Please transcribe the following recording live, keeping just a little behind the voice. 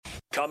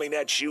Coming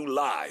at you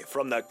live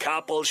from the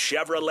Coppel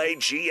Chevrolet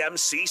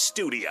GMC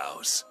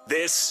studios.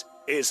 This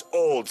is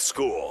Old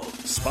School,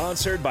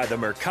 sponsored by the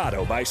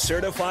Mercado by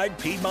Certified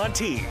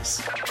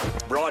Piedmontese.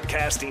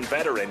 Broadcasting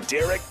veteran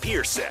Derek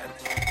Pearson.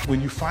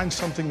 When you find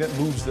something that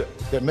moves them,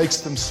 that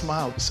makes them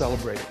smile,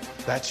 celebrate it.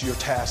 That's your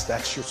task.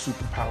 That's your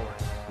superpower.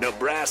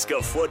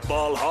 Nebraska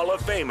Football Hall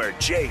of Famer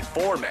Jay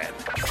Foreman.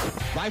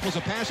 Rifles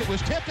a pass. It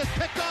was tipped. It's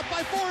picked off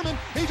by Foreman.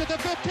 He's at the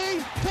 15,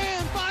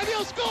 10, 5.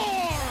 He'll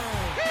score!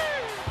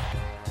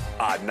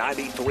 On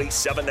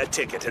 93.7 The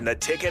Ticket and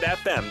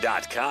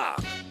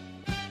theticketfm.com.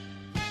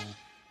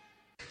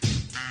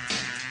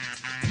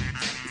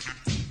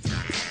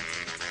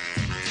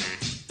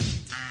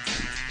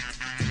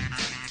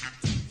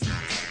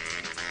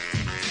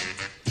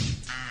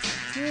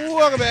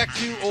 Welcome back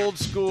to Old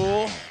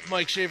School.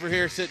 Mike Schaefer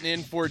here, sitting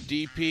in for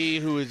DP,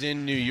 who is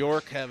in New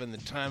York having the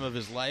time of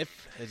his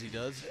life, as he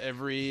does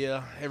every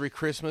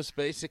Christmas,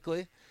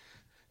 basically.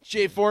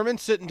 Jay Foreman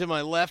sitting to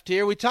my left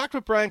here. We talked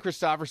with Brian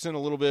Christopherson a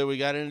little bit. We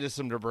got into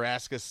some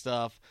Nebraska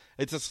stuff.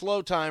 It's a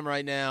slow time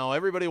right now.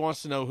 Everybody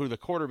wants to know who the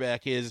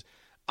quarterback is.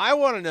 I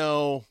want to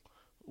know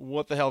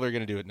what the hell they're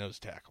going to do at nose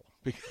tackle.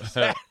 Because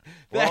that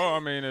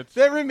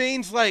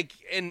remains like,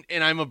 and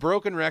I'm a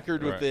broken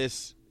record with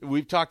this.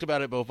 We've talked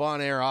about it both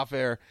on air, off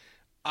air.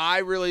 I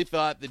really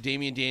thought that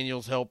Damian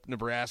Daniels helped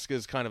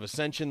Nebraska's kind of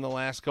ascension the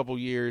last couple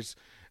years.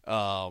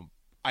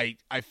 I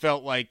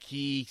felt like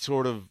he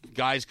sort of,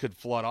 guys could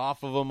flood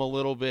off of him a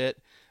little bit.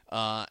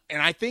 And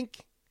I think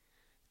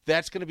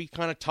that's going to be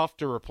kind of tough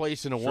to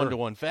replace in a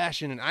one-to-one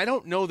fashion. And I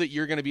don't know that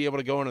you're going to be able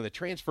to go into the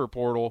transfer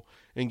portal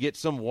and get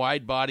some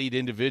wide-bodied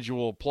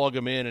individual, plug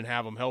him in, and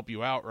have him help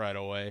you out right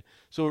away.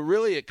 So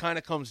it kind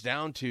of comes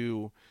down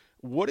to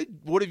what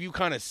have you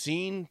kind of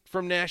seen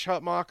from Nash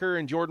Hutmacher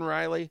and Jordan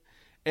Riley?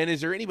 And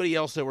is there anybody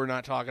else that we're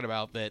not talking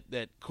about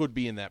that could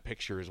be in that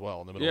picture as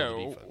well in the middle of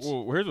the defense?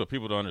 Well, here's what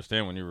people don't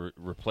understand when you're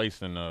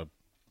replacing a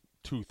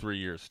 2-3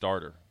 year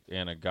starter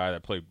and a guy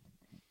that played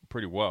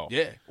pretty well.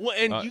 Yeah. Well,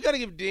 and you got to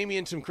give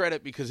Damian some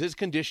credit because his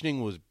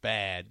conditioning was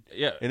bad.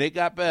 Yeah. And it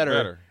got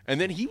better.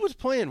 And then he was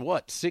playing,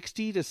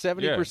 60 to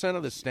 70%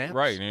 of the snaps?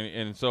 Right.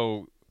 And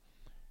so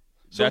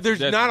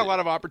there's not a lot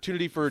of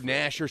opportunity for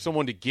Nash or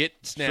someone to get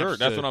snaps. Sure,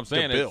 that's what I'm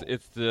saying.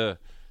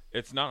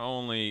 It's not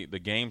only the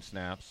game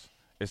snaps,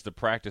 it's the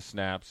practice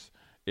snaps,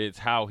 it's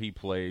how he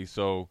plays.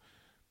 So,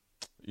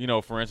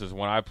 for instance,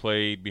 when I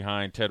played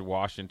behind Ted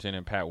Washington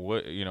and Pat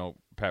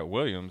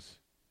Williams,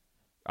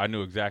 I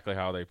knew exactly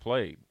how they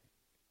played.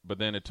 But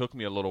then it took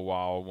me a little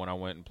while when I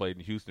went and played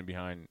in Houston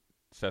behind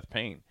Seth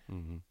Payne.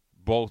 Mm-hmm.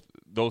 Both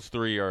those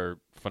three are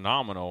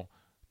phenomenal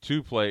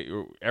to play.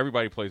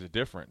 Everybody plays it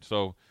different.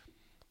 So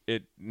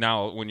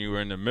now when you were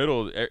in the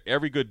middle,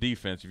 every good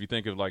defense, if you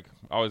think of I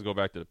always go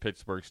back to the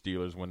Pittsburgh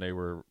Steelers when they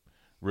were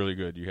really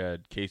good. You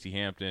had Casey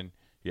Hampton,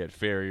 you had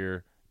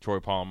Ferrier, Troy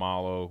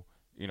Polamalu,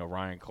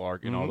 Ryan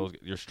Clark, all those.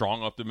 You're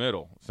strong up the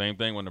middle. Same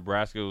thing when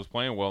Nebraska was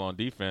playing well on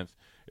defense.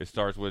 It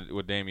starts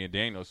with Damian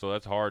Daniels, so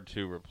that's hard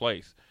to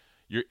replace.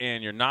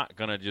 You're not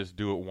gonna just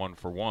do it one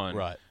for one,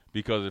 right?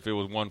 Because if it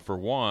was one for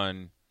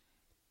one,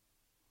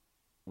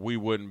 we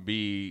would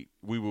be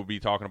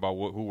talking about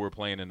who we're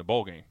playing in the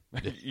bowl game.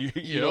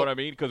 you know what I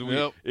mean?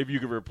 Because if you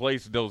could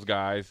replace those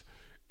guys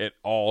at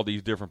all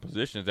these different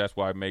positions, that's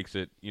why it makes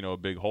it a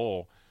big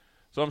hole.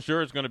 So I'm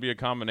sure it's going to be a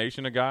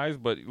combination of guys.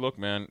 But look,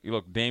 man,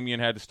 Damian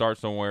had to start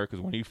somewhere because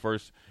when he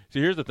first – see,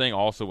 here's the thing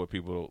also what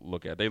people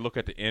look at. They look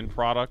at the end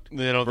product.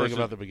 They don't think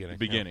about the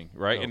beginning.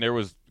 Right? No. And there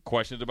was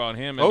questions about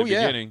him in the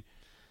beginning.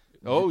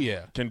 Oh,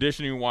 yeah.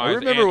 Conditioning-wise. I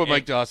remember what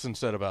Mike Dawson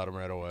said about him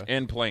right away.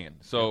 And playing.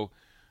 So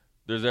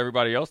there's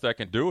everybody else that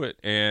can do it.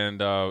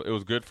 And it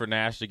was good for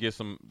Nash to get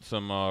some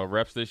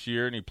reps this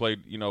year. And he played,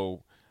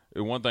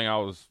 one thing I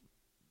was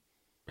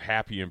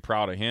happy and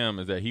proud of him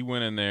is that he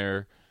went in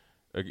there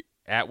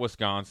at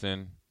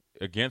Wisconsin,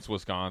 against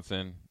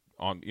Wisconsin,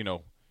 on,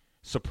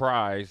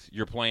 surprise,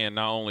 you're playing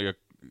not only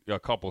a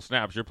couple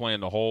snaps, you're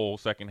playing the whole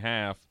second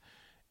half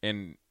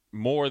and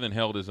more than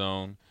held his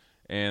own.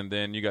 And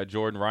then you got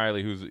Jordan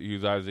Riley,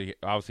 who's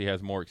obviously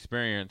has more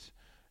experience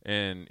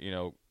and,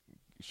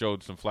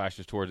 showed some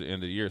flashes towards the end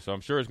of the year. So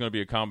I'm sure it's going to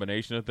be a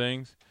combination of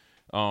things.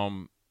 I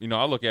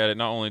look at it,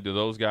 not only do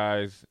those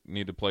guys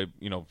need to play,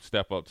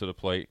 step up to the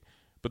plate,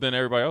 but then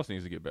everybody else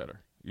needs to get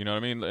better. You know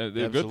what I mean?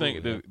 The good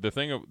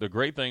thing, the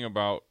great thing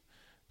about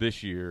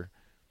this year,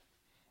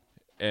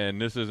 and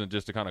this isn't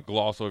just to kind of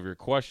gloss over your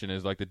question,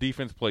 is the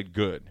defense played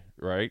good,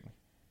 right?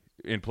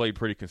 And played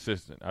pretty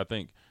consistent. I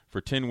think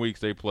for 10 weeks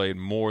they played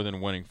more than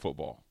winning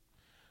football.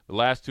 The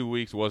last 2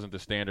 weeks wasn't the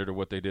standard of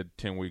what they did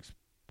 10 weeks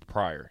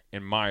prior,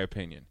 in my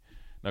opinion.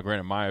 Now,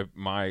 granted,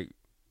 my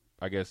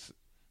I guess,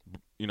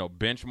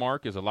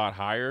 benchmark is a lot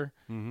higher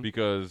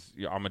because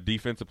I'm a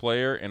defensive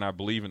player and I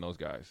believe in those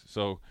guys.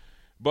 So.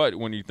 But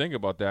when you think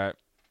about that,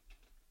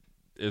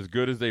 as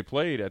good as they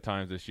played at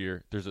times this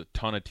year, there's a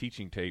ton of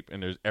teaching tape,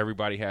 and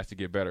everybody has to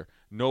get better.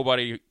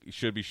 Nobody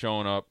should be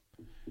showing up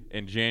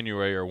in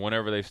January or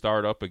whenever they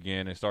start up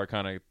again and start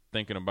kind of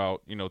thinking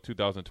about,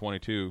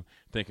 2022,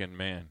 thinking,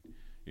 man,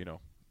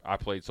 I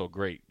played so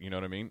great. You know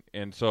what I mean?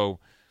 And so,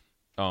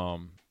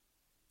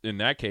 in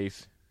that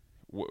case,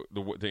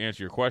 to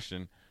answer your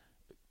question,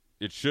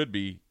 it should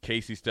be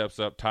Casey steps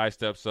up, Ty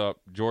steps up,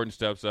 Jordan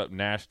steps up,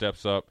 Nash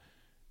steps up,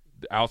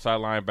 the outside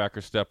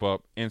linebackers step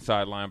up,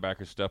 inside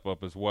linebackers step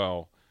up as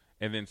well.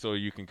 And then so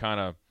you can kind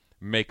of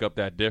make up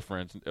that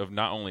difference of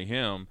not only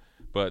him,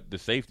 but the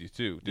safeties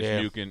too,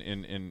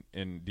 Dismuke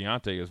and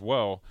Deontay as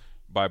well,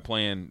 by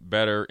playing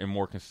better and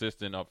more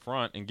consistent up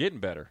front and getting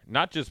better.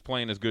 Not just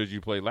playing as good as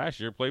you played last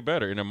year, play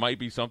better. And it might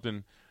be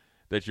something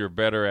that you're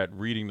better at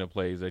reading the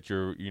plays, that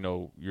you're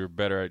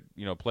better at,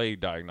 play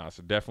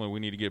diagnosis. Definitely we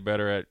need to get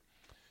better at,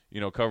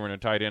 covering a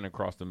tight end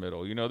across the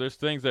middle. There's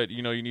things that,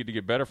 you need to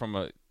get better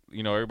from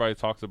everybody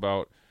talks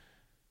about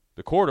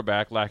the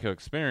quarterback, lack of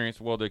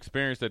experience. Well, the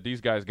experience that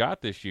these guys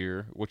got this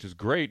year, which is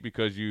great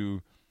because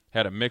you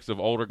had a mix of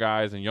older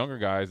guys and younger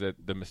guys,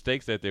 that the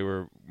mistakes that they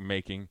were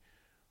making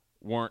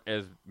weren't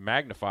as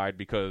magnified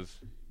because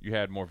you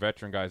had more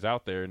veteran guys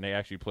out there and they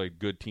actually played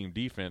good team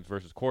defense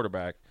versus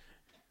quarterback.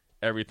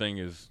 Everything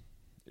it's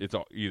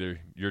either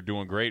you're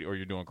doing great or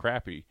you're doing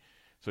crappy.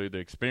 So the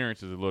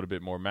experience is a little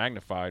bit more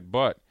magnified,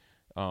 but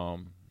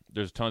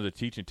there's tons of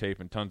teaching tape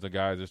and tons of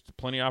guys. There's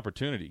plenty of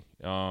opportunity.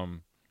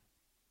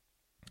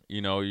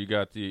 You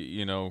got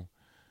the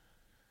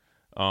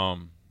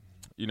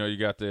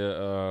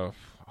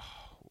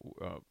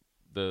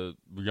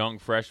young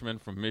freshman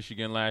from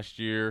Michigan last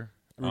year,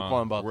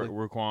 Raquan Buckley.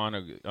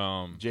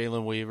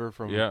 Jalen Weaver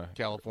from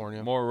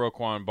California. More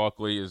Raquan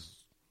Buckley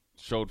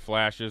showed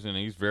flashes, and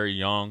he's very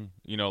young.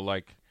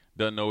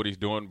 Doesn't know what he's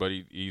doing, but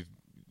he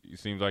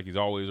seems like he's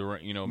always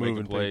around,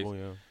 making plays. People,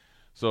 yeah.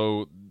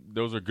 So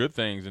those are good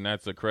things, and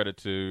that's a credit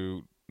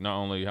to not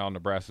only how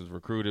Nebraska's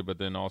recruited, but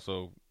then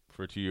also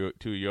for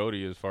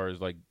Tuioti as far as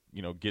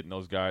getting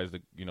those guys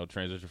to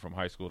transition from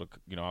high school to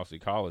obviously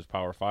college,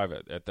 Power 5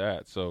 at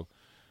that. So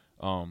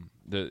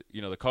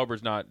the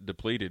cover's not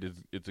depleted.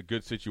 It's a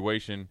good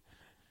situation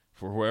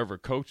for whoever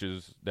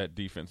coaches that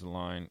defensive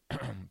line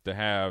to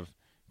have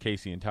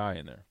Casey and Ty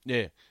in there.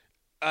 Yeah.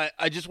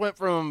 I just went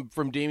from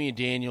Damian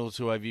Daniels,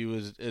 who I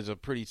view as a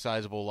pretty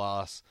sizable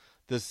loss.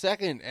 The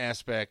second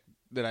aspect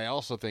that I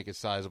also think is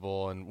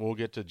sizable, and we'll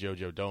get to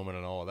JoJo Domann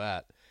and all of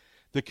that,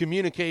 the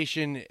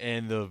communication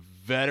and the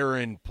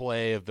veteran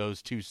play of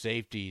those two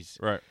safeties,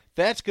 right?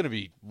 That's going to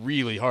be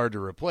really hard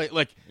to replace.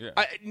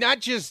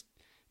 Not just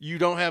you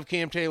don't have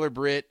Cam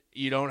Taylor-Britt,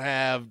 you don't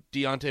have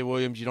Deontay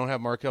Williams, you don't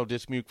have Markel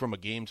Dismuke from a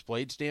games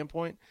played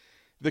standpoint.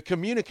 The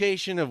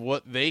communication of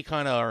what they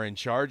kind of are in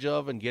charge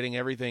of and getting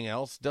everything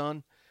else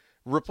done,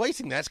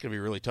 replacing that's going to be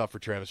really tough for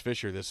Travis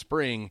Fisher this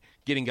spring,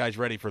 getting guys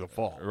ready for the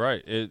fall.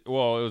 Right.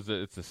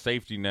 It's a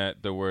safety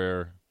net to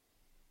where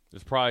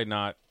there's probably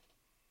not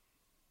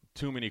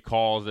too many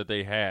calls that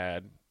they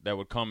had that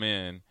would come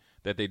in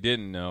that they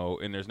didn't know,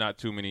 and there's not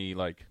too many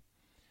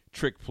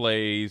trick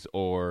plays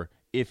or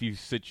iffy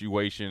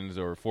situations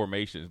or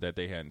formations that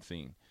they hadn't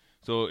seen.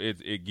 So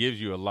it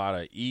gives you a lot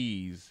of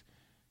ease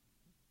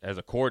as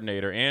a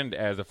coordinator and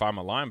as if I'm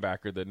a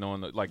linebacker, that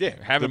knowing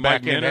having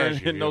Mike Minter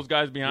and those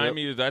guys behind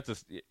me,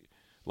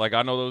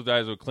 I know those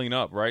guys will clean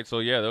up, right? So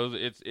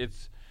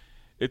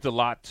it's a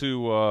lot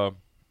to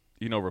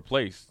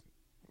replace.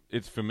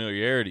 It's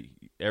familiarity.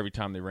 Every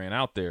time they ran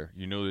out there,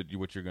 you know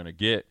what you're going to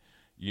get.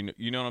 You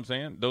know what I'm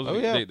saying? Those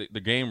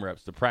the game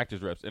reps, the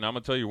practice reps. And I'm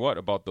going to tell you what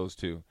about those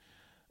two.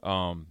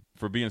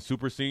 For being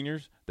super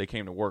seniors, they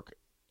came to work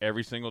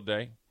every single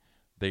day.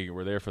 They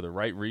were there for the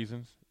right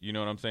reasons. You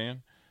know what I'm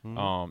saying?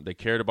 Mm-hmm. They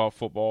cared about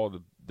football.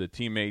 The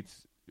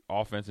teammates,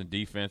 offense and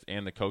defense,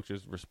 and the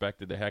coaches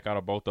respected the heck out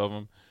of both of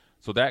them.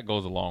 So that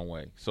goes a long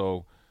way.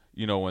 So,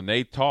 when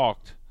they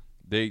talked,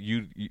 they're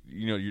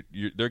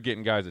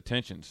getting guys'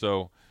 attention.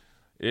 So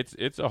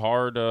it's a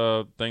hard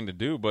thing to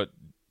do, but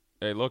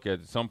hey, look,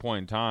 at some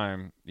point in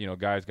time,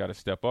 guys got to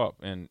step up,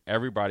 and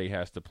everybody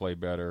has to play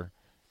better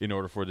in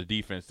order for the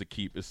defense to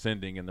keep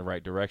ascending in the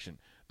right direction.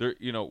 There,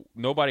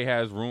 nobody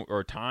has room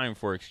or time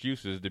for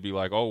excuses to be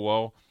like, oh,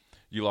 well,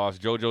 you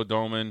lost JoJo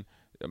Domann,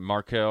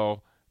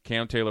 Markel,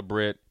 Cam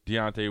Taylor-Britt,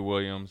 Deontay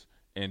Williams,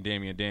 and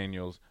Damian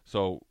Daniels.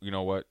 So, you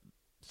know what?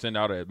 Send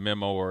out a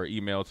memo or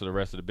email to the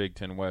rest of the Big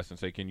Ten West and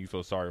say, can you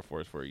feel sorry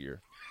for us for a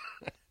year?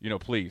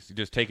 Please,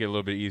 just take it a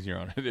little bit easier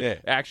on it. Yeah.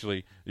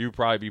 Actually, you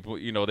probably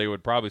be, they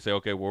would probably say,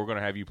 okay, well, we're going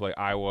to have you play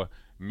Iowa,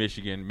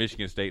 Michigan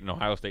State, and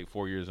Ohio State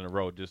 4 years in a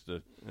row just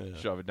to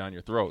shove it down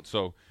your throat.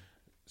 So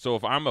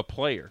if I'm a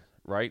player,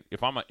 right,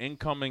 if I'm an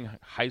incoming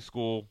high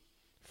school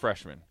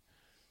freshman,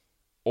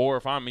 or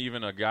if I'm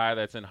even a guy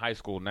that's in high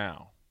school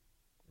now,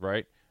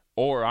 right,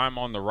 or I'm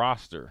on the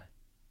roster,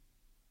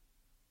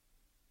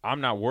 I'm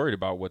not worried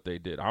about what they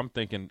did. I'm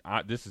thinking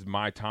this is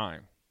my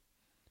time.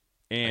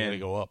 And I gotta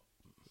go up.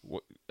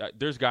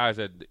 There's guys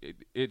that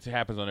it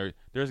happens on there.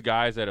 There's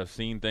guys that have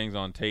seen things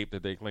on tape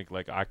that they think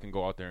I can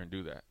go out there and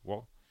do that.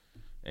 Well,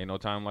 ain't no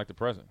time like the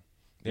present,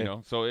 you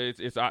know. So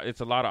it's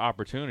a lot of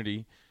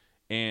opportunity,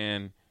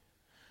 and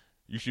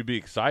you should be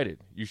excited.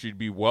 You should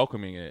be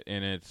welcoming it,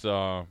 and it's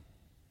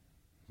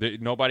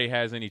nobody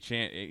has any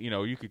chance.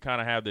 You could kind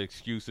of have the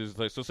excuses.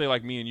 So say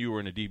like me and you were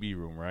in a DB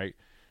room, right?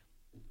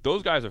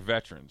 those guys are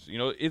veterans.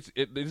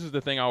 This is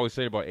the thing I always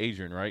say about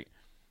Adrian, right?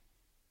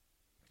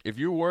 If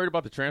you're worried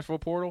about the transfer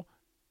portal,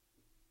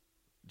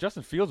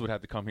 Justin Fields would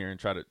have to come here and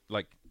try to,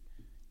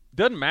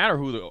 doesn't matter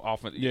who the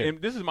offense. Yeah.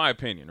 And this is my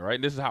opinion,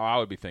 right? This is how I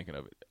would be thinking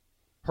of it.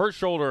 Hurt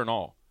shoulder and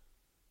all.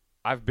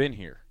 I've been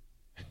here.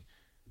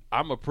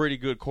 I'm a pretty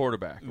good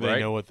quarterback, right? They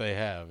know what they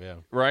have, yeah.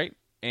 Right?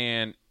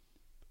 And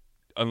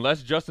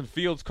unless Justin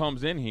Fields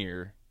comes in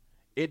here,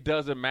 it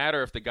doesn't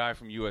matter if the guy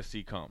from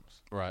USC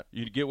comes. Right.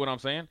 You get what I'm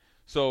saying?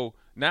 So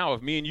now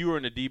if me and you were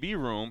in the DB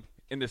room,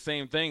 and the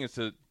same thing is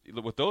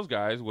with those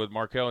guys, with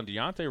Markel and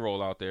Deontay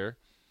roll out there,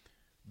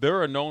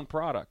 they're a known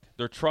product.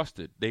 They're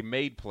trusted. They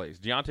made plays.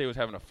 Deontay was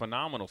having a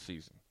phenomenal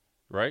season,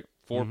 right?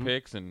 4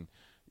 picks and,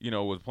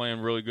 was playing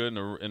really good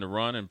in the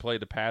run and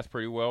played the pass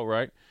pretty well,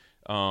 right?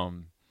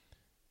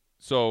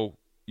 So,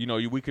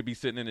 we could be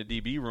sitting in the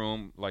DB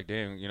room like,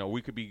 damn,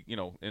 we could be,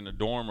 in the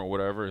dorm or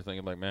whatever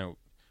thinking like, man,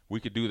 we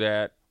could do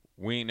that.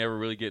 We ain't never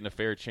really getting a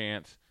fair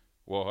chance.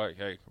 Well,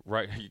 hey,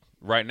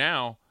 right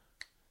now,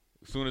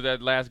 as soon as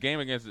that last game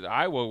against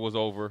Iowa was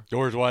over,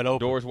 doors wide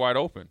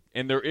open.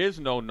 And there is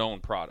no known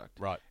product.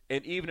 Right.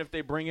 And even if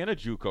they bring in a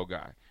JUCO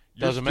guy,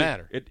 doesn't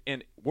matter.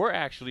 And we're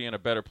actually in a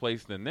better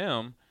place than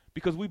them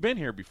because we've been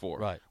here before.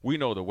 Right. We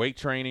know the weight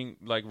training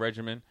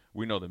regimen.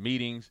 We know the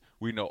meetings.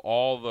 We know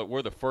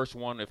we're the first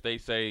one. If they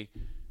say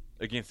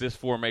against this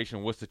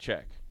formation, what's the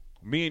check?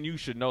 Me and you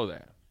should know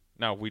that.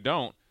 Now, if we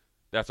don't,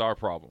 that's our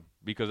problem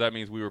because that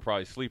means we were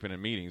probably sleeping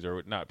in meetings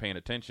or not paying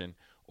attention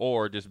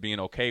or just being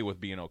okay with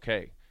being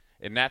okay.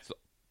 And that's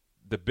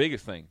the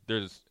biggest thing.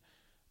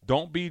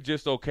 Don't be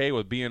just okay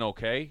with being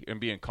okay and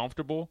being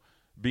comfortable,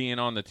 being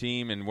on the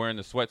team and wearing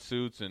the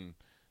sweatsuits and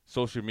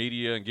social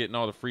media and getting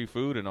all the free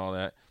food and all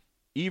that.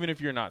 Even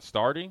if you're not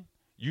starting,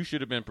 you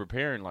should have been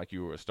preparing like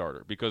you were a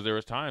starter because there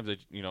was times that,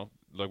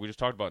 like we just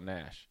talked about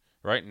Nash.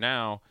 Right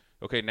now,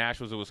 okay,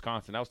 Nash was at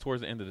Wisconsin. That was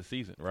towards the end of the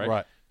season, right?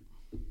 Right.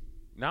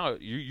 Now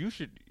you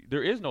should.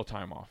 There is no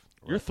time off.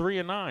 You're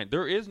 3-9.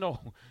 There is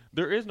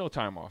no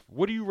time off.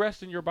 What do you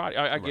rest in your body?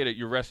 I get it.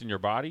 You're resting your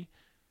body,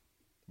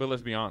 but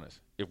let's be honest.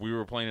 If we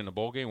were playing in a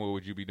bowl game, what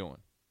would you be doing?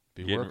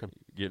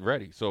 Getting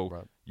ready.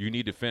 So you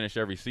need to finish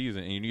every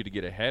season, and you need to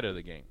get ahead of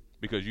the game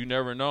because you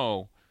never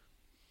know.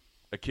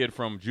 A kid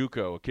from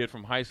JUCO, a kid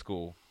from high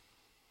school,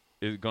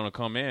 is going to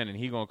come in, and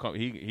he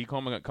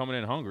coming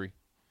in hungry.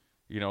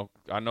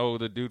 I know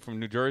the dude from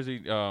New Jersey.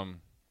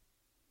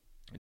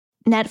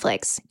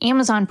 Netflix,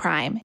 Amazon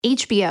Prime,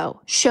 HBO,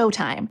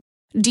 Showtime.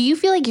 Do you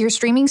feel like your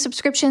streaming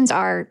subscriptions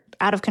are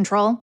out of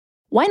control?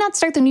 Why not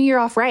start the new year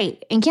off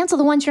right and cancel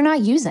the ones you're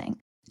not using?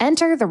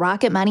 Enter the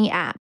Rocket Money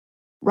app.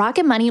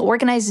 Rocket Money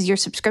organizes your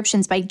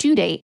subscriptions by due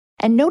date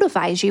and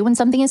notifies you when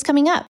something is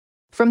coming up.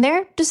 From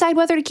there, decide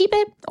whether to keep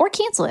it or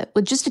cancel it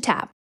with just a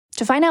tap.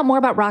 To find out more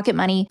about Rocket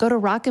Money, go to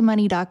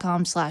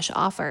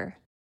rocketmoney.com/offer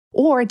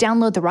or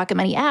download the Rocket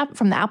Money app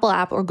from the Apple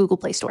app or Google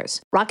Play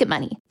stores. Rocket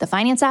Money, the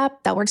finance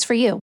app that works for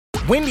you.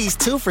 Wendy's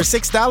 2 for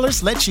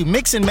 $6 lets you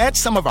mix and match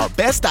some of our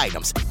best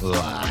items,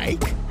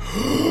 like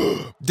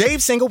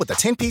Dave Single with a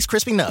 10-piece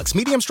crispy nugs,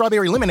 medium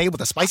strawberry lemonade with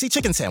a spicy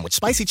chicken sandwich,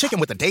 spicy chicken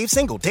with a Dave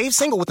Single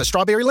with a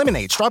strawberry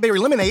lemonade, strawberry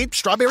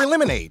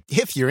lemonade,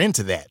 if you're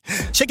into that.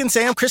 Chicken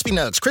Sam, crispy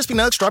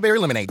nugs, strawberry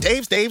lemonade,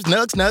 Dave's,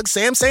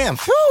 nugs, Sam.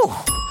 Whew.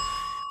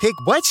 Pick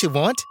what you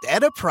want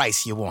at a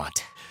price you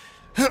want.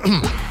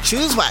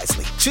 Choose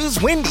wisely.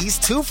 Choose Wendy's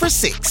 2 for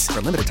 $6. For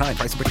a limited time,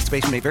 price and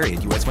participation may vary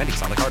at U.S. Wendy's.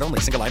 On the card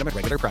only. Single item at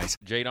regular price.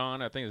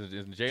 Jadon, I think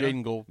it's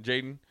Jaden Gold.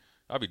 Jaden.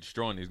 I'll be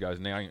destroying these guys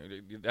now.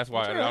 That's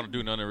why I don't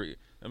do none of it.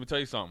 Let me tell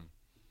you something.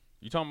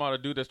 You talking about a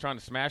dude that's trying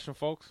to smash some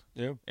folks?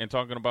 Yeah. And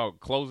talking about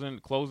closing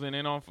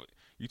in on.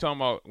 You talking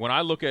about when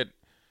I look at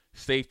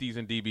safeties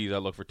and DBs, I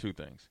look for two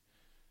things.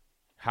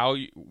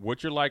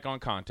 What you're like on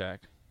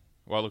contact.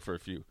 Well, I look for a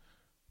few.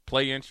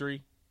 Play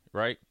entry,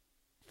 right?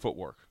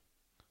 Footwork.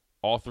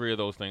 All three of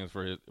those things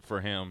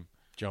for him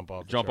jump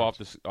off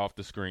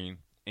the screen,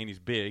 and he's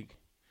big,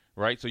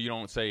 right? So you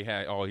don't say,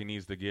 hey, he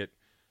needs to get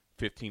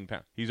 15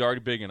 pounds. He's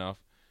already big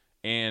enough.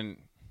 And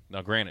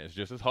now, granted, it's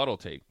just his huddle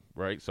tape,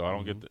 right? So I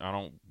don't I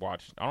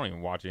don't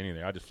even watch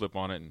anything. I just flip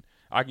on it, and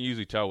I can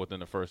usually tell within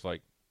the first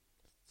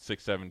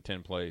 6, 7,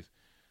 10 plays.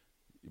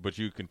 But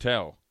you can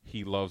tell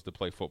he loves to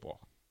play football.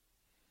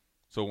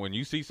 So when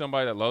you see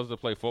somebody that loves to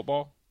play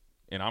football,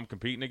 and I'm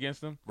competing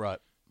against them, right?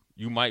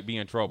 You might be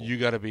in trouble. You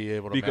got to be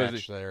able to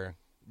match there.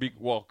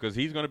 Because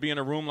he's going to be in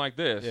a room like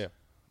this. Yeah.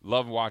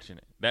 Love watching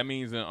it. That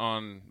means that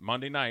on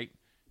Monday night,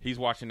 he's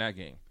watching that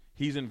game.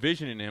 He's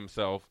envisioning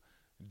himself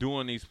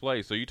doing these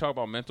plays. So you talk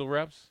about mental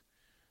reps.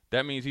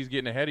 That means he's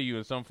getting ahead of you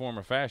in some form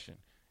or fashion.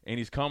 And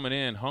he's coming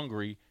in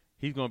hungry.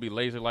 He's going to be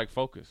laser-like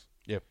focused.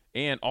 Yep.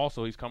 And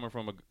also he's coming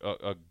from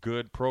a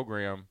good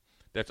program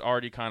that's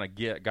already kind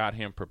of got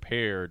him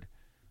prepared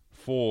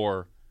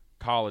for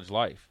college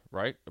life,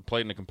 right?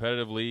 Played in a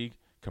competitive league.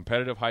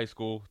 Competitive high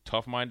school,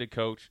 tough-minded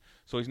coach.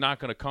 So he's not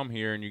going to come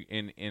here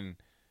and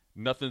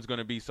nothing's going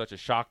to be such a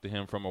shock to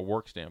him from a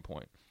work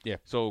standpoint. Yeah.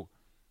 So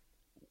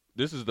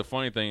this is the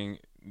funny thing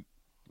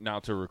now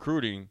to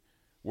recruiting,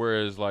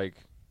 whereas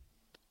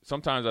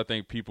sometimes I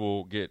think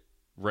people get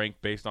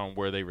ranked based on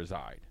where they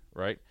reside,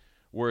 right?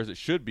 Whereas it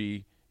should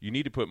be, you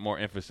need to put more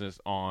emphasis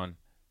on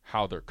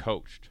how they're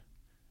coached,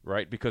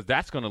 right? Because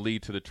that's going to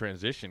lead to the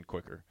transition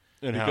quicker.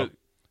 And because, how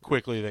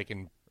quickly they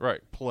can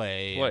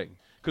play.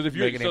 Because if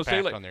you're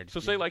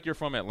say like you're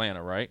from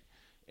Atlanta, right?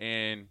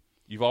 And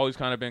you've always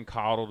kind of been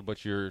coddled,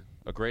 but you're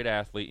a great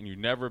athlete, and you've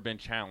never been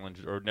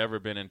challenged or never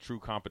been in true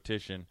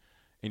competition,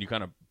 and you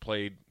kind of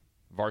played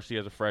varsity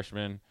as a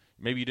freshman.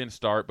 Maybe you didn't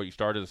start, but you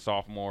started as a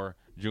sophomore,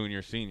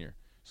 junior, senior.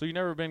 So you've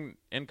never been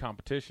in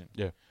competition.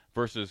 Yeah.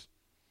 Versus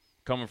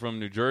coming from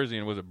New Jersey,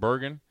 and was it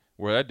Bergen,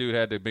 where that dude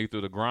had to be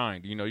through the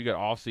grind. You know, you got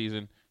off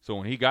season, so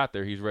when he got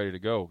there, he's ready to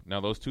go. Now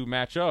those two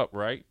match up,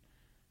 right?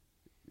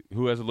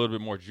 Who has a little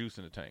bit more juice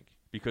in the tank?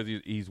 Because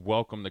he's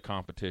welcomed the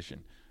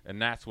competition.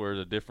 And that's where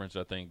the difference,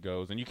 I think,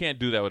 goes. And you can't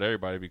do that with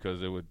everybody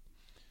because it would,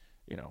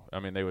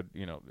 they would,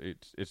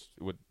 it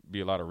would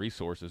be a lot of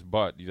resources.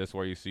 But that's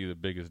where you see the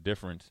biggest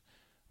difference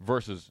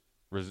versus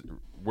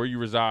where you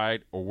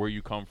reside or where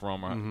you come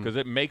from. Because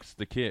it makes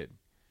the kid.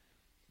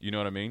 You know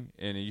what I mean?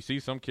 And you see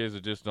some kids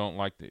that just don't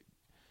like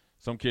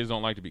some kids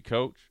don't like to be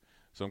coached.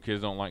 Some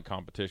kids don't like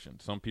competition.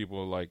 Some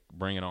people like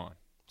bring it on.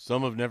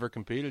 Some have never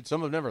competed.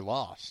 Some have never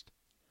lost.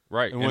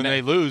 Right. And when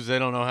they lose, they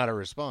don't know how to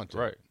respond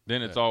to it.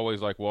 Then it's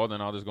always like, well,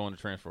 then I'll just go in the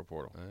transfer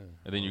portal.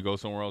 And then you go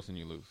somewhere else and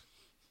you lose.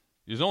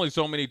 There's only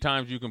so many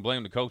times you can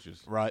blame the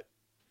coaches. Right.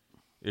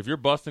 If you're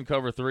busting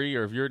cover 3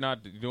 or if you're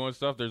not doing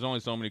stuff, there's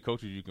only so many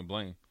coaches you can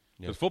blame.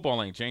 Because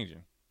football ain't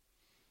changing.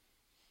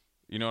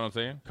 You know what I'm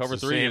saying? Cover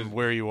it's the 3 same is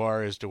where you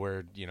are as to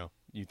where,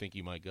 you think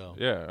you might go.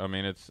 Yeah, I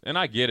mean, and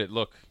I get it.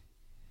 Look,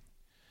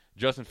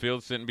 Justin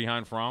Fields sitting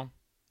behind Fromm.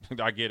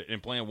 I get it.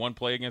 And playing one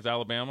play against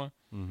Alabama,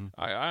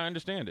 I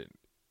understand it.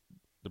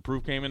 The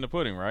proof came in the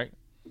pudding, right?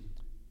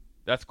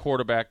 That's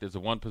quarterback. There's a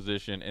one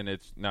position, and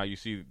it's now you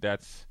see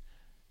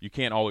you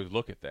can't always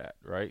look at that,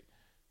 right?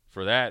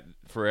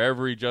 For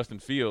every Justin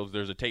Fields,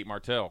 there's a Tate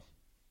Martell.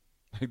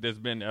 There's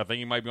been, I think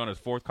he might be on his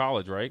 4th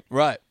college, right?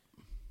 Right,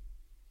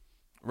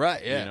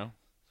 yeah.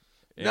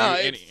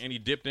 And he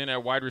dipped in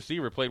at wide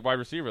receiver, played wide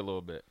receiver a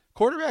little bit.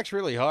 Quarterback's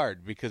really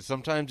hard because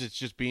sometimes it's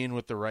just being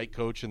with the right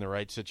coach in the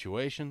right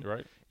situation.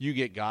 Right. You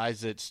get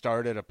guys that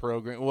started a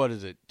program. What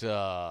is it?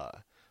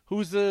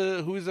 Who's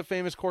the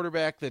famous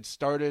quarterback that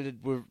started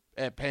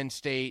at Penn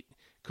State,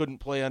 couldn't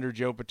play under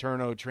Joe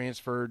Paterno,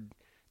 transferred,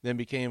 then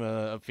became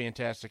a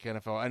fantastic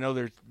NFL? I know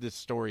this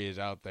story is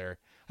out there.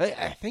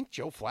 I think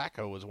Joe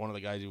Flacco was one of the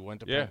guys who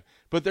went to Penn.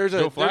 But there's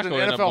an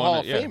NFL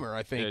Hall of Famer,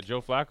 I think. Yeah,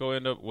 Joe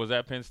Flacco was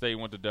at Penn State,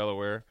 went to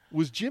Delaware.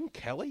 Was Jim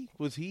Kelly?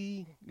 Was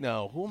he?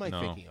 No, who am I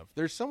thinking of?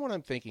 There's someone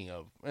I'm thinking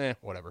of.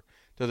 Whatever.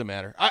 Doesn't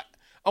matter. I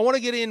want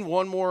to get in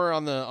one more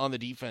on the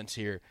defense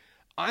here.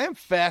 I am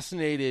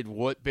fascinated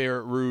what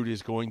Barrett Root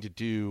is going to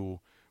do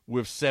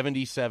with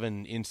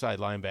 77 inside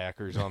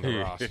linebackers on the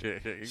roster.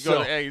 He's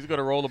going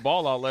to roll the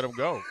ball out, let him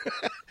go.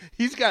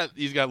 He's got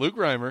Luke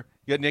Reimer,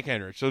 you got Nick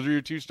Henrich. Those are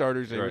your 2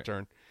 starters. They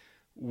return.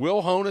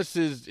 Will Honus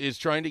is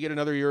trying to get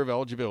another year of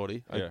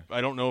eligibility. Yeah.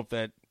 I don't know if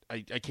that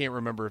I can't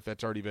remember if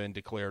that's already been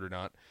declared or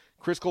not.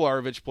 Chris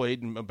Kolarovich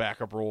played a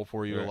backup role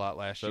for you a lot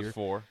last year. That's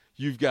 4.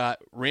 You've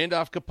got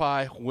Randolph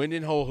Kapai,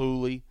 Wyndon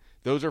Hohuli.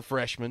 Those are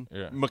freshmen.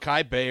 Yeah.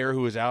 Makai Bayer,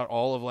 who was out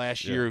all of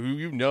last year,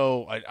 who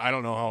I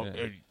don't know how.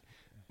 Yeah.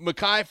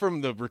 Makai,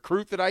 from the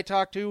recruit that I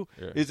talked to,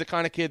 is the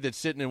kind of kid that's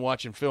sitting and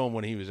watching film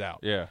when he was out.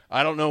 Yeah.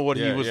 I don't know what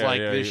he was like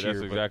this year.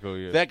 That's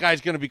exactly that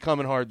guy's going to be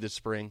coming hard this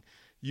spring.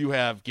 You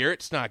have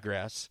Garrett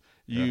Snodgrass.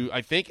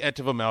 I think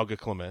Eteva Malga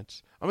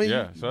Clements. I mean,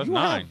 so that's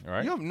 9,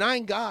 right? You have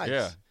 9 guys.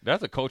 Yeah,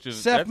 that's a coach's.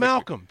 Seth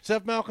Malcolm's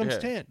 10.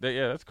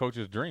 That's a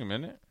coach's dream,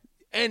 isn't it?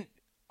 And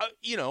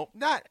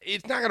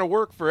it's not going to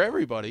work for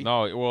everybody.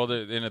 No, well,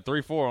 in a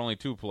 3-4, only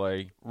 2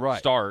 play. Right.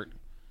 Start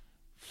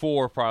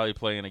 4 probably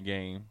play in a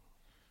game.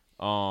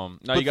 Now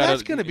but you got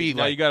that's going to be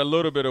now you got a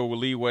little bit of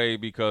leeway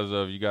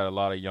because you got a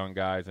lot of young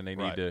guys and they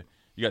need to.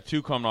 You got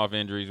 2 coming off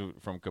injuries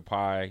from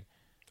Kapai.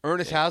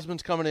 Ernest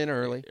Hausman's coming in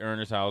early.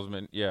 Ernest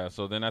Hausman, yeah.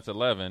 So then that's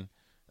 11.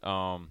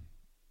 I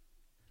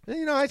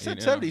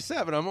said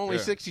 77. I'm only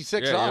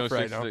 66 off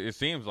right now. It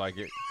seems like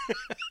it.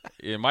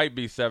 It might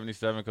be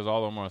 77 because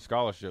all of them are on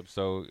scholarship.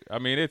 So, I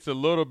mean, it's a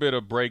little bit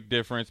of break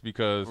difference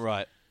because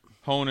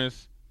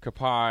Honus,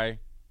 Kapai.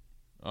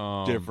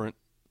 Different.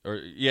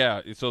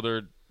 So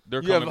they're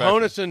you coming have back.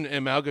 Honus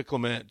and Malga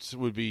Clements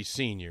would be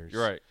seniors.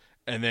 Right.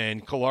 And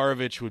then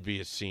Kolarovich would be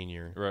a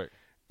senior. Right.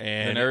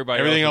 And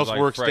everything else like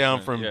works freshmen.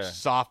 down from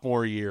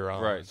sophomore year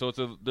on. Right. So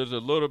there's a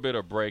little bit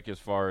of break as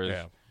far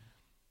as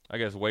I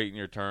guess waiting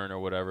your turn or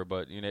whatever.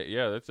 But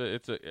it's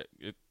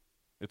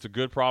a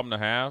good problem to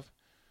have.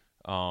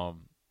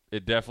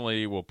 It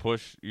definitely will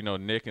push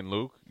Nick and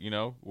Luke.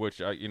 Which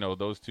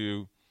those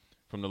two,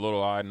 from the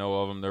little I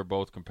know of them, they're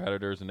both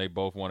competitors and they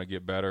both want to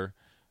get better.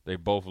 They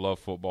both love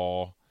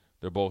football.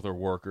 They both are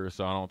workers.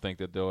 So I don't think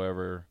that they'll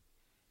ever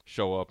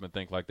show up and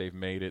think like they've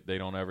made it. They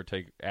don't ever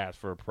ask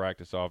for a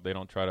practice off. They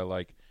don't try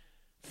to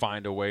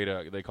find a way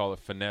to, they call it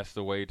finesse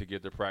the way to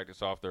get their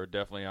practice off. They're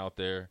definitely out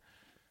there.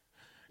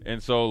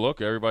 And so,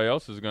 look, everybody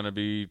else is going to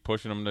be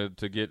pushing them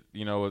to get,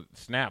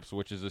 snaps,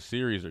 which is a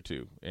series or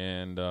 2.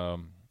 And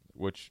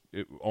which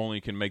it only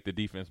can make the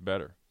defense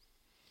better.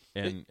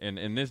 And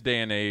in this day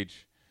and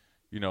age,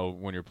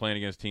 when you're playing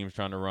against teams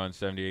trying to run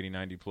 70, 80,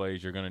 90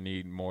 plays, you're going to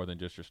need more than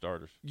just your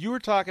starters. You were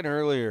talking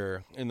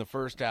earlier in the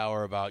first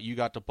hour about you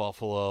got to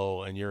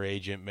Buffalo and your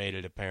agent made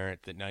it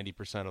apparent that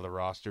 90% of the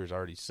roster is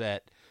already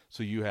set,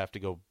 so you have to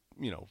go,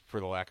 for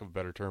the lack of a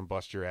better term,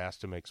 bust your ass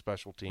to make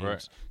special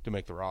teams, to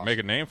make the roster. Make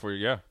a name for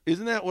you, yeah.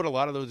 Isn't that what a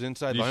lot of those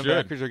inside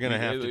linebackers are going to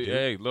have to do?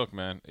 Hey, look,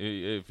 man,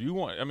 if you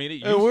want –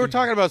 we were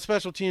talking about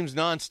special teams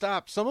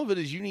nonstop. Some of it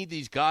is you need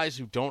these guys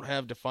who don't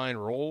have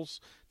defined roles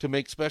to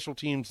make special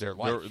teams their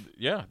life.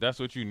 Yeah, that's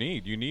what you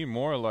need. You need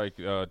more like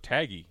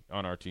Taggy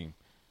on our team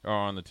or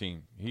on the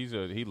team.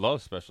 He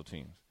loves special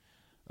teams.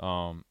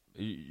 That's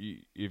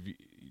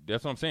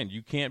what I'm saying.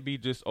 You can't be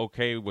just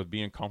okay with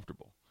being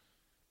comfortable.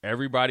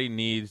 Everybody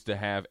needs to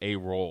have a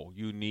role.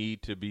 You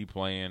need to be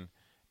playing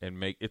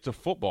and it's a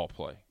football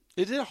play.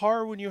 Is it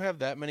hard when you have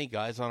that many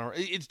guys on?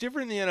 It's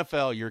different in the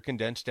NFL. You're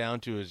condensed down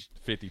to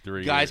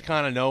 53. Guys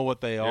kind of know what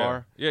they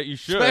are. Yeah, you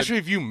should. Especially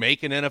if you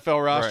make an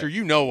NFL roster,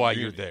 you know why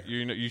you're there.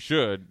 You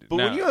should. But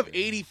when you have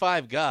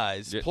 85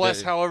 guys,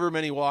 plus however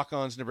many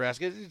walk-ons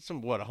Nebraska, it's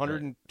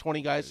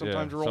 120 guys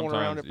sometimes rolling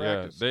around at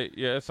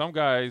practice? Some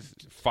guys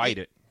fight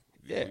it.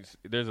 Yeah.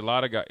 There's a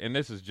lot of guys, and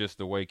this is just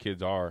the way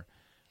kids are.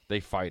 They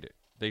fight it.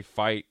 They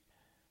fight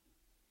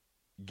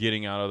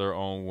getting out of their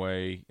own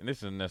way, and this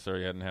isn't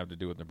necessarily hadn't have to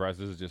do with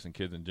Nebraska. This is just in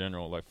kids in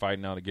general, like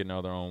fighting out of getting out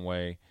of their own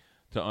way,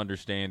 to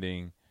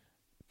understanding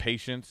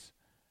patience,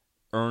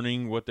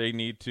 earning what they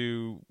need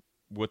to,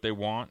 what they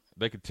want.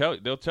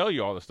 They'll tell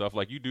you all the stuff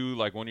like you do.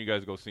 Like when you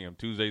guys go see them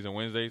Tuesdays and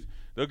Wednesdays,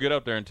 they'll get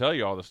up there and tell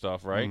you all the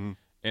stuff, right? Mm-hmm.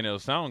 And it'll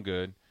sound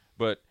good,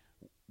 but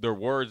their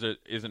words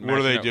isn't. What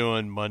are they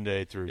doing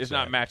Monday through? It's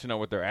Saturday. Not matching up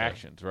with their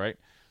actions, right?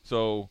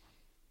 So.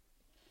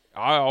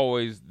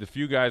 The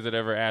few guys that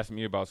ever asked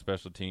me about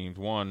special teams,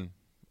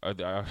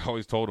 I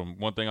always told them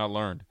one thing I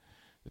learned.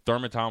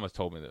 Thurman Thomas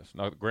told me this.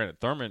 Now, granted,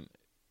 Thurman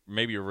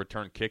maybe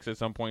returned kicks at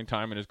some point in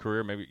time in his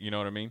career. Maybe, you know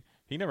what I mean?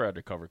 He never had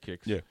to cover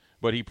kicks. Yeah.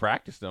 But he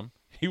practiced them.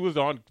 He was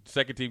on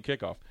second-team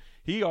kickoff.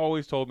 He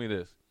always told me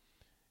this.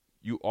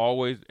 You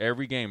always,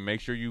 every game, make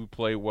sure you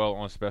play well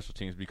on special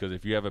teams, because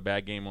if you have a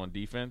bad game on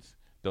defense,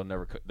 they'll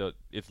never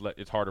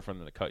it's harder for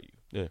them to cut you.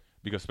 Yeah.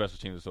 Because special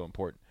teams are so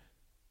important.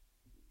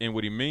 And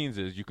what he means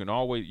is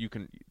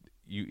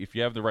if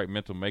you have the right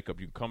mental makeup,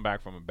 you can come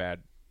back from a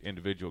bad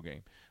individual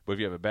game. But if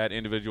you have a bad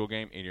individual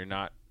game and you're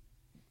not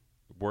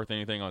worth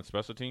anything on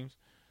special teams,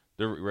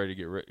 they're ready to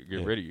get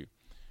rid of you.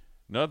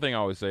 Another thing I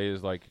always say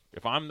is, like,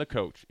 if I'm the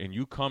coach and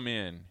you come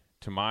in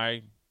to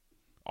my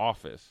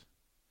office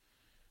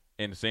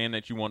and saying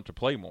that you want to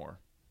play more,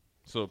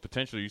 so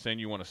potentially you're saying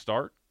you want to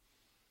start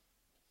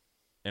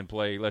and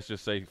play, let's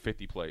just say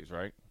 50 plays,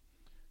 right?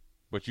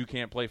 But you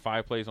can't play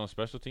 5 plays on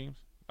special teams,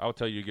 I'll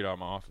tell you to get out of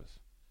my office.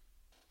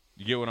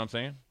 You get what I'm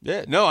saying?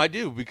 Yeah, no, I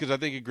do, because I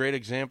think a great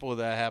example of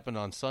that happened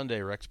on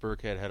Sunday. Rex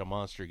Burkhead had a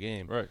monster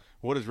game. Right.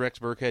 What has Rex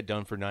Burkhead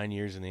done for 9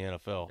 years in the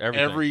NFL?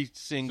 Everything. Every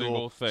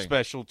single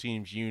special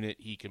teams unit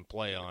he can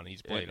play on,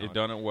 he's played on. He's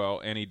done it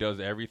well, and he does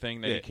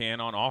everything that he can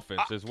on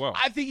offense as well.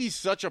 I think he's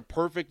such a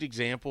perfect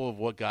example of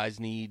what guys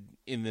need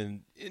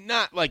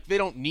not like they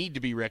don't need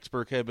to be Rex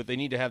Burkhead, but they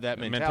need to have that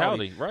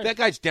mentality. Right. That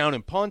guy's down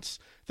in punts.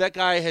 That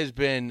guy has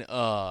been,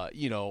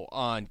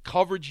 on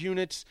coverage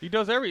units. He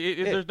does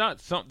There's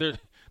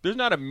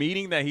not a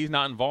meeting that he's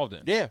not involved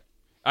in. Yeah.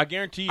 I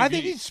guarantee you. I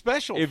think he's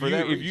special if for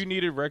that reason. If you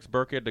needed Rex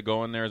Burkhead to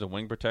go in there as a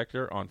wing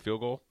protector on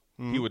field goal,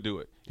 he would do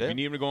it. Yeah. If you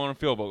need him to go on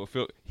field goal,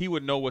 he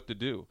would know what to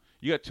do.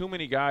 You got too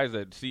many guys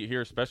that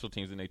hear special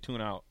teams and they tune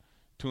out.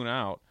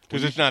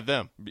 Because it's not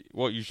them.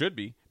 Well, you should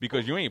be,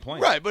 because you ain't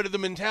playing. Right, but the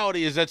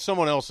mentality is that's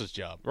someone else's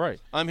job. Right.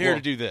 I'm here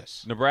to do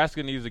this.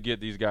 Nebraska needs to get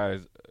these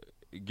guys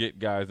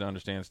to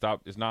understand,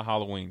 stop. It's not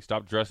Halloween.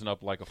 Stop dressing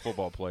up like a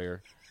football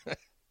player.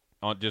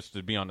 Just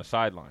to be on the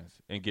sidelines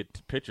and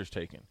get pictures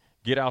taken.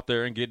 Get out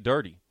there and get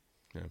dirty.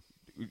 Yeah.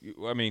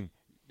 I mean,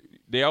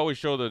 they always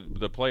show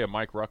the play of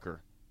Mike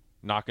Rucker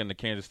knocking the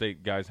Kansas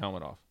State guy's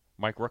helmet off.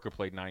 Mike Rucker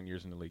played 9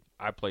 years in the league.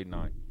 I played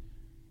 9.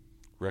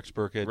 Rex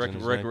Burkhead's in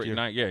his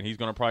 9, yeah, and he's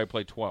going to probably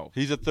play 12.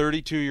 He's a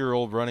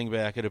 32-year-old running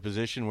back at a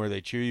position where they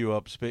chew you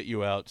up, spit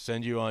you out,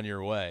 send you on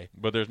your way.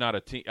 But there's not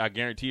a team. I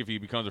guarantee if he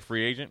becomes a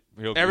free agent,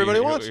 he'll get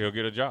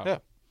a job. Yeah.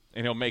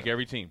 And he'll make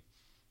every team.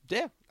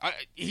 Yeah.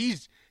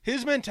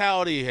 His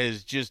mentality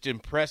has just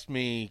impressed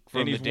me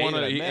from the day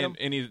that I met him.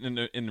 And he's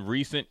in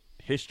recent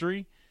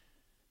history,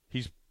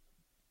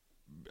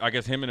 I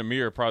guess him and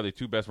Amir are probably the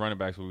 2 best running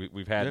backs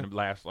we've had in the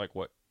last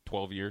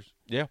 12 years.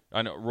 Yeah,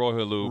 I know Roy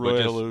Halou,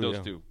 but just those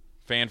 2,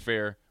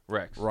 Fanfare,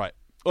 Rex. Right.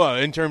 Well,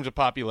 in terms of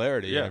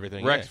popularity and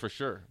everything, Rex for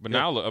sure. But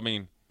now, I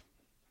mean,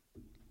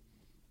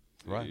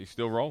 right, he's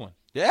still rolling.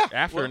 Yeah,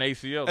 after an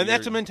ACL, and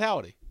that's a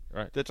mentality.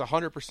 Right. That's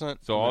 100%.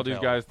 So all these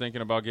guys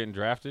thinking about getting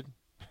drafted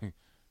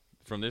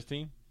from this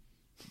team.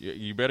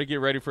 You better get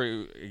ready for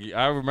 –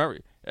 I remember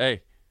 –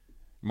 hey,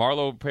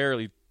 Marlo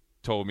Perley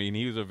told me, and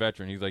he was a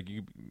veteran. He's like,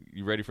 you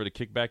ready for the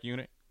kickback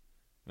unit?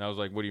 And I was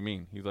like, what do you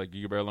mean? He's like,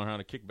 you better learn how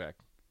to kick back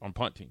on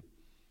punt team.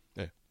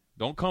 Yeah.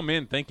 Don't come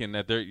in thinking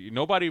that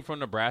nobody from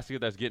Nebraska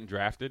that's getting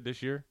drafted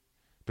this year,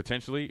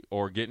 potentially,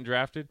 or getting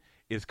drafted,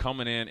 is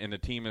coming in and the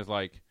team is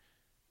like,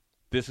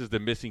 this is the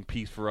missing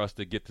piece for us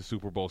to get to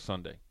Super Bowl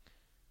Sunday.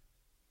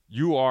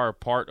 You're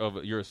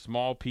a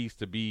small piece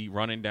to be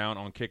running down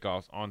on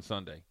kickoffs on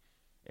Sunday,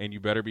 and you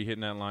better be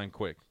hitting that line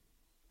quick.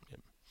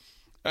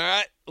 All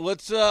right,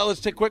 let's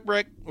take a quick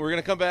break. We're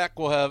going to come back.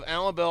 We'll have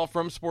Alan Bell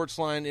from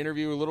Sportsline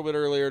interview a little bit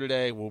earlier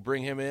today. We'll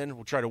bring him in.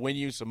 We'll try to win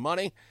you some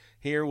money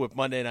here with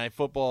Monday Night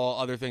Football,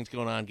 other things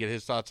going on, get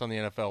his thoughts on the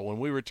NFL when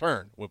we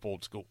return with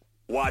Old School.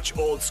 Watch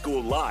Old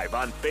School live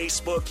on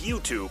Facebook,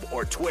 YouTube,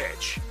 or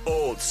Twitch.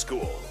 Old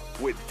School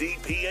with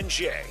DP and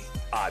J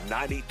on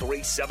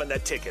 93.7 The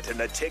Ticket and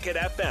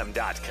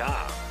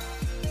theticketfm.com.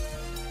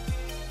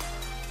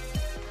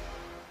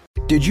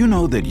 Did you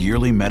know that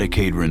yearly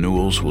Medicaid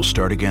renewals will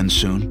start again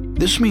soon?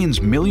 This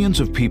means millions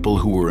of people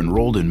who were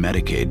enrolled in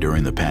Medicaid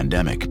during the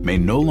pandemic may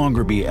no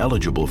longer be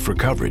eligible for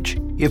coverage.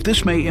 If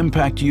this may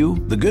impact you,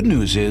 the good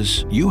news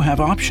is you have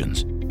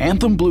options.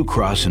 Anthem Blue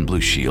Cross and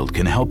Blue Shield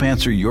can help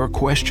answer your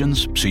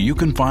questions so you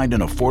can find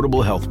an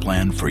affordable health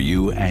plan for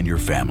you and your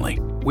family.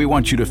 We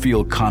want you to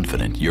feel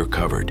confident you're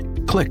covered.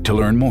 Click to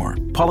learn more.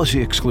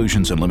 Policy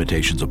exclusions and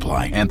limitations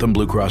apply. Anthem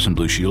Blue Cross and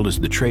Blue Shield is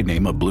the trade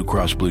name of Blue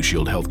Cross Blue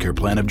Shield Healthcare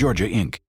Plan of Georgia, Inc.